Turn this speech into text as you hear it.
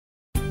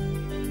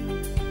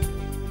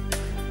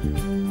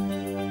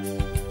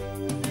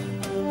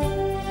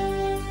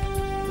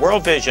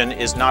World Vision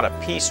is not a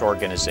peace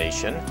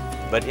organization,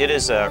 but it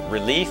is a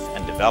relief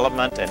and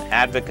development and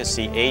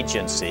advocacy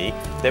agency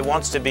that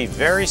wants to be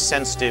very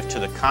sensitive to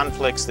the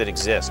conflicts that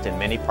exist in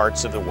many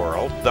parts of the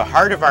world. The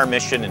heart of our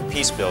mission in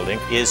peace building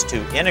is to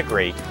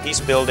integrate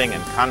peace building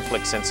and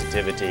conflict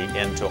sensitivity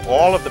into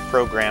all of the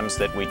programs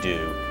that we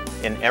do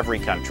in every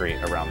country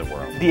around the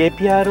world. The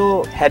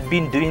APRO had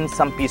been doing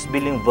some peace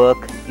building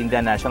work in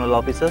their national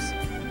offices,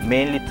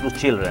 mainly through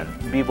children.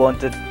 We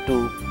wanted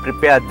to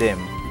prepare them.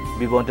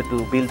 We wanted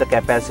to build the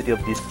capacity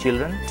of these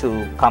children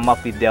to come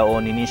up with their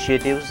own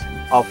initiatives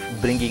of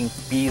bringing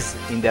peace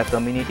in their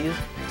communities.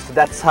 So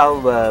that's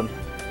how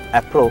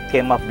APRO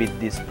came up with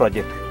this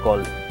project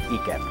called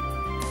ECaP.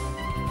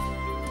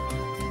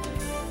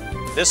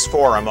 This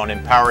forum on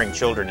empowering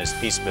children as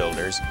peace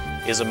builders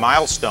is a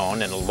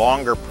milestone in a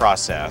longer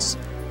process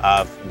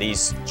of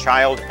these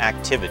child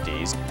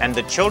activities, and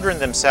the children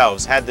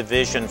themselves had the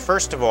vision,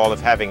 first of all,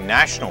 of having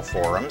national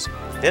forums.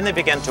 Then they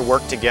began to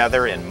work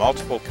together in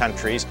multiple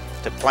countries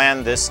to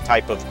plan this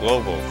type of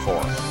global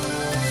forum.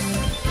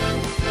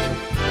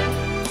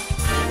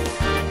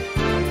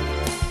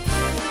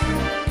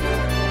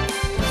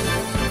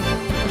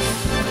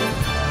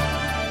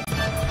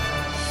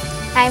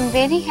 I'm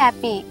very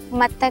happy.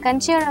 மற்ற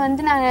கண்ட்ரியோட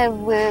வந்து நான்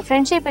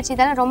friendship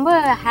வச்சதால ரொம்ப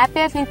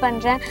ஹாப்பியாக feel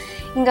பண்ணுறேன்.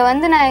 இங்கே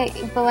வந்து நான்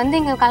இப்போ வந்து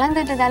இங்கே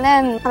கலந்துட்டதால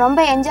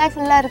ரொம்ப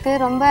என்ஜாய்ஃபுல்லாக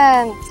இருக்குது, ரொம்ப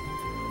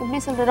எப்படி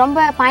சொல்கிறது, ரொம்ப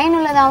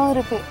பயனுள்ளதாகவும்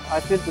இருக்குது.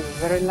 I feel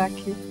very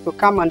lucky to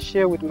come and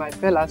share with my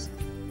fellows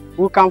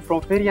who come from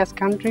various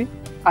countries,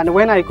 and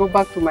when I go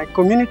back to my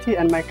community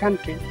and my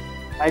country,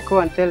 I go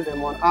and tell them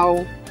on how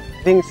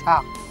things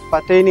are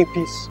pertaining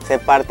peace. Ser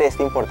parte de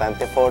este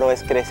importante foro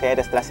es crecer,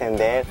 es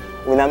trascender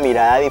una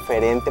mirada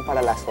diferente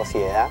para la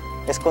sociedad,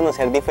 es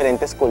conocer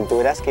diferentes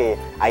culturas que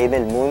hay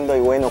del mundo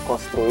y bueno,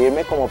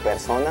 construirme como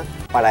persona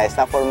para de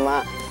esta forma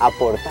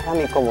aportar a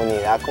mi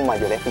comunidad con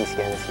mayor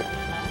eficiencia.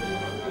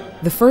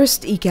 The first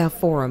ECaP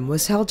Forum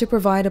was held to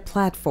provide a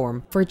platform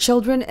for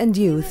children and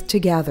youth to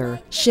gather,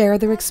 share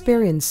their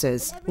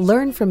experiences,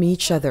 learn from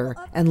each other,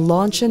 and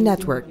launch a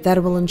network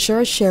that will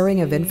ensure sharing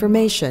of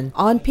information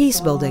on peace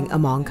building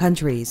among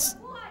countries.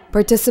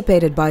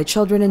 Participated by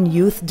children and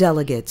youth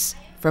delegates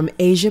from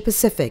Asia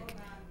Pacific,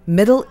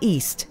 Middle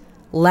East,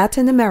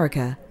 Latin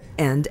America,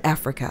 and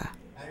Africa.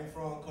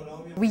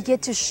 We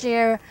get to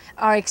share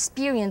our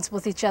experience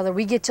with each other.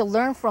 We get to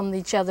learn from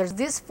each other.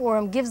 This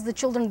forum gives the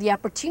children the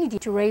opportunity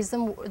to raise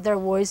their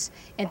voice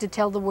and to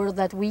tell the world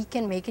that we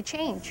can make a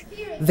change.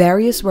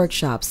 Various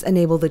workshops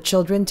enable the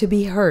children to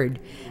be heard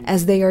as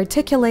they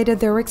articulated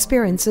their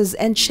experiences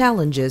and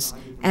challenges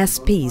as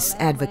peace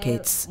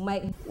advocates.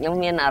 ខ្ញុំ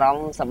មានអារម្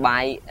មណ៍សប្បា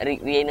យរីក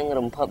រាយនិង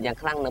រំភើបយ៉ាង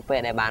ខ្លាំងនៅពេល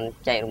ដែលបាន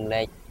ចែករំ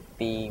លែក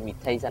ពីវិ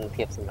ថីសន្តិ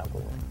ភាពសម្រាប់ពួ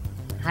ក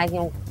ហើយខ្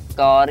ញុំ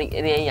ក៏រីក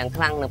រាយយ៉ាង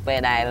ខ្លាំងនៅពេល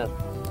ដែល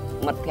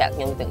មិត្តភ័ក្តិ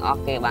ខ្ញុំទាំងអស់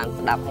គេបាន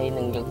ស្ដាប់ហើយ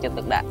នឹងយកចិត្ត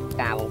ទុកដាក់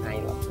ការបង្ហាញ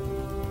របស់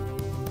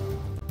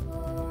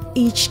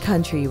Each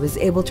country was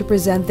able to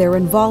present their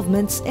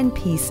involvements in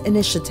peace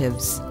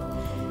initiatives.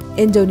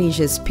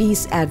 Indonesia's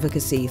peace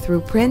advocacy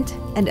through print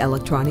and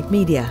electronic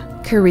media.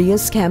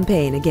 Korea's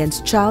campaign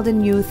against child and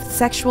youth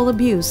sexual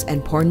abuse and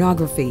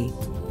pornography.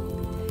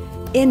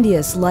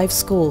 India's Life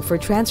School for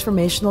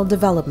Transformational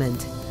Development,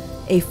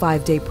 a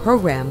 5-day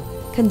program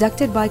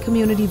conducted by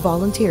community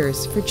volunteers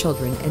for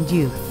children and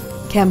youth.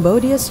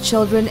 Cambodia's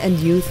Children and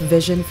Youth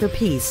Vision for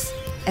Peace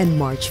and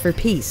March for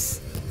Peace.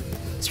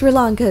 Sri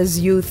Lanka's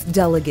youth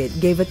delegate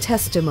gave a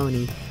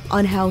testimony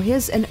on how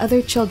his and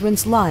other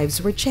children's lives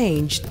were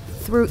changed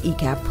through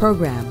ECaP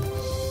program.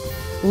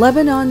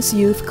 Lebanon's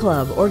youth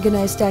club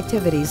organized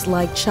activities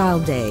like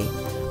Child Day,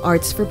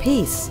 Arts for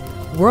Peace,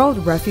 World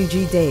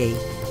Refugee Day,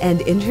 and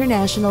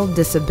International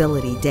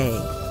Disability Day.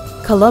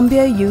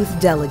 Colombia youth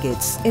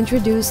delegates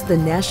introduced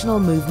the national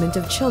movement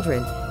of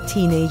children,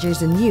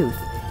 teenagers, and youth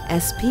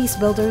as peace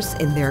builders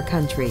in their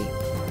country.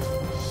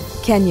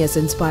 Kenya's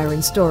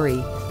inspiring story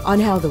on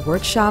how the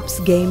workshops,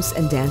 games,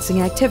 and dancing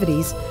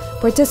activities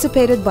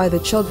participated by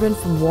the children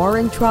from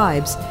warring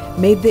tribes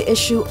made the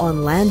issue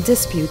on land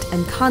dispute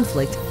and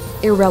conflict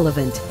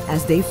irrelevant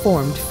as they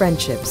formed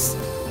friendships.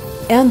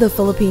 And the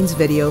Philippines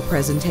video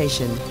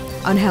presentation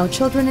on how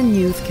children and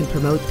youth can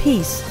promote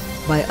peace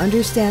by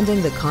understanding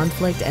the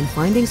conflict and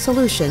finding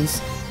solutions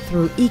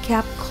through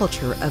ECaP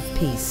culture of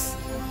peace.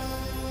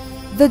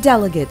 The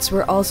delegates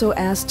were also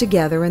asked to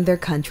gather in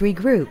their country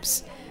groups.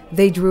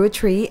 They drew a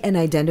tree and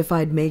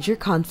identified major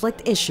conflict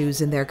issues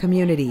in their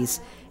communities,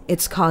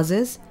 its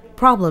causes,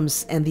 problems,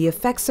 and the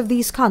effects of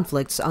these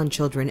conflicts on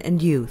children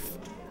and youth.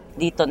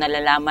 Dito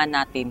nalalaman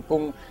natin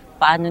kung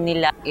paano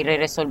nila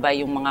ireresolba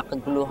yung mga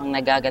kaguluhang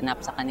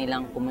nagaganap sa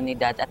kanilang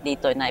komunidad, at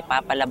dito na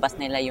ipapalabas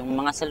nila yung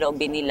mga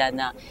saloobin nila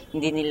na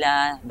hindi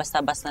nila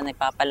basta-basta na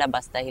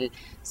ipapalabas dahil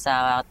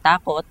sa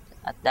takot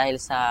at dahil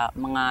sa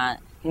mga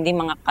hindi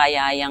mga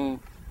kayayang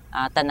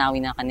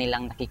tanawin na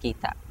kanilang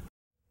nakikita.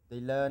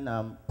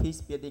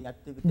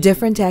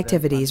 Different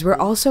activities were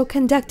also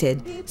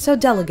conducted so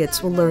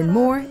delegates will learn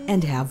more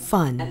and have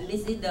fun.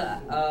 This is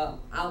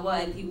our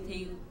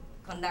activity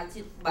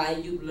conducted by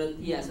Youth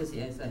Volunteer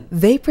Association.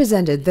 They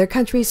presented their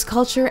country's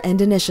culture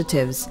and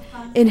initiatives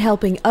in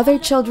helping other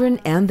children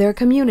and their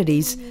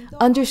communities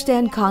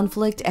understand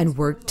conflict and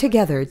work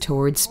together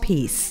towards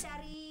peace.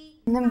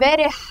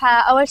 امبارح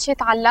أول شيء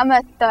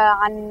تعلمت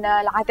عن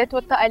العادات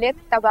والتقاليد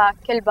تبع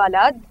كل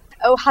بلد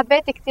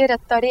وحبيت كتير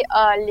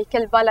الطريقة اللي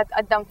كل بلد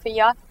قدم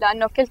فيها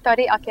لأنه كل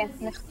طريقة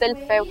كانت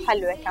مختلفة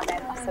وحلوة كمان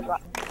بنفس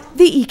الوقت.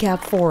 The ECaP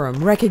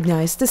Forum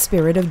recognized the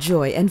spirit of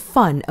joy and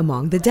fun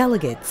among the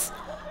delegates.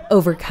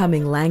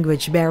 Overcoming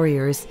language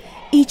barriers,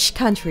 each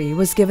country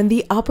was given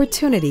the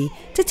opportunity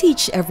to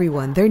teach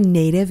everyone their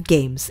native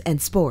games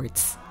and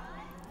sports.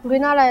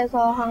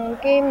 우리나라에서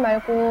한 게임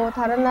말고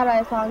다른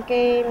나라에서 한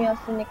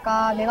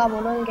게임이었으니까 내가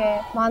모르는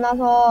게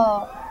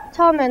많아서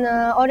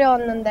처음에는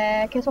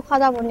어려웠는데 계속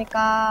하다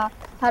보니까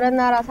다른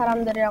나라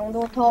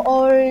사람들이랑도 더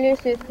어울릴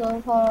수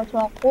있어서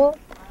좋았고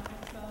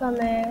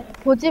그다음에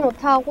보지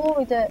못하고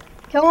이제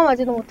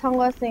경험하지도 못한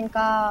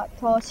거였으니까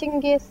더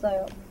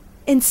신기했어요.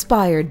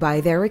 Inspired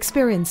by their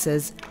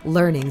experiences,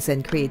 learnings,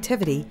 and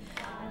creativity,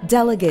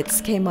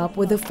 delegates came up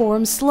with the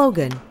forum's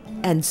slogan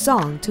and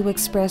song to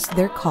express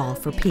their call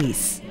for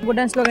peace.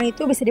 Dan slogan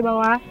itu bisa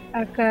dibawa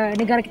ke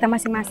negara kita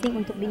masing-masing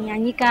untuk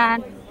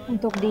dinyanyikan,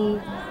 untuk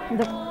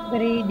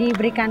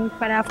diberikan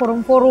pada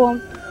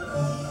forum-forum.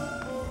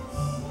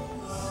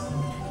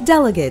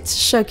 Delegates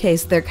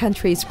showcased their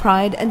country's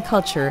pride and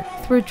culture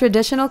through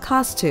traditional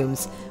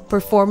costumes,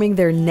 performing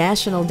their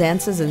national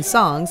dances and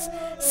songs,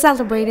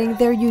 celebrating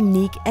their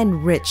unique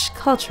and rich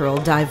cultural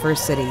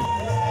diversity.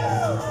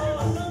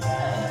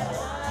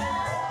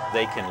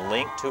 They can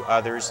link to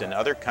others in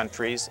other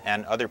countries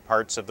and other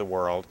parts of the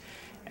world,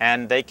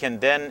 and they can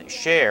then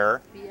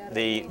share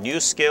the new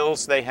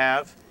skills they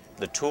have,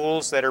 the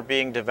tools that are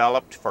being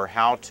developed for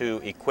how to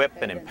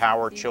equip and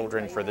empower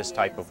children for this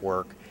type of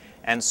work.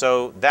 And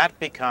so that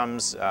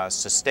becomes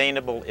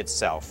sustainable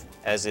itself,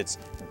 as it's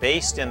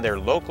based in their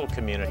local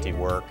community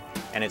work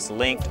and it's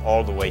linked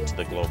all the way to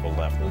the global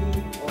level.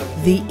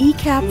 The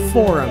ECaP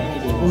Forum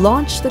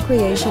launched the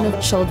creation of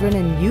Children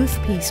and Youth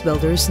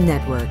Peacebuilders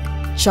Network.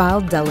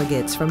 Child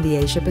delegates from the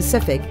Asia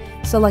Pacific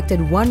selected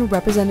one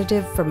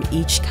representative from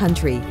each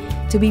country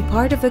to be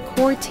part of the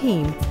core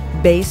team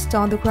based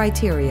on the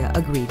criteria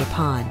agreed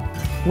upon.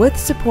 With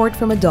support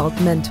from adult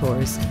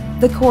mentors,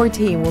 the core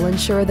team will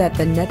ensure that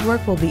the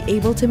network will be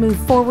able to move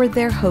forward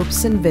their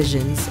hopes and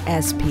visions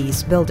as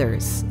peace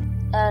builders.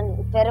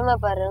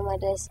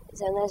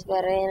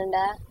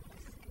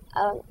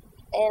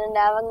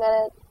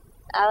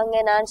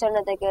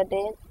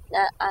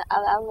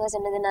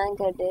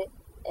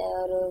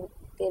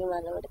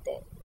 தீர்மானம்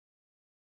எடுத்தேன்.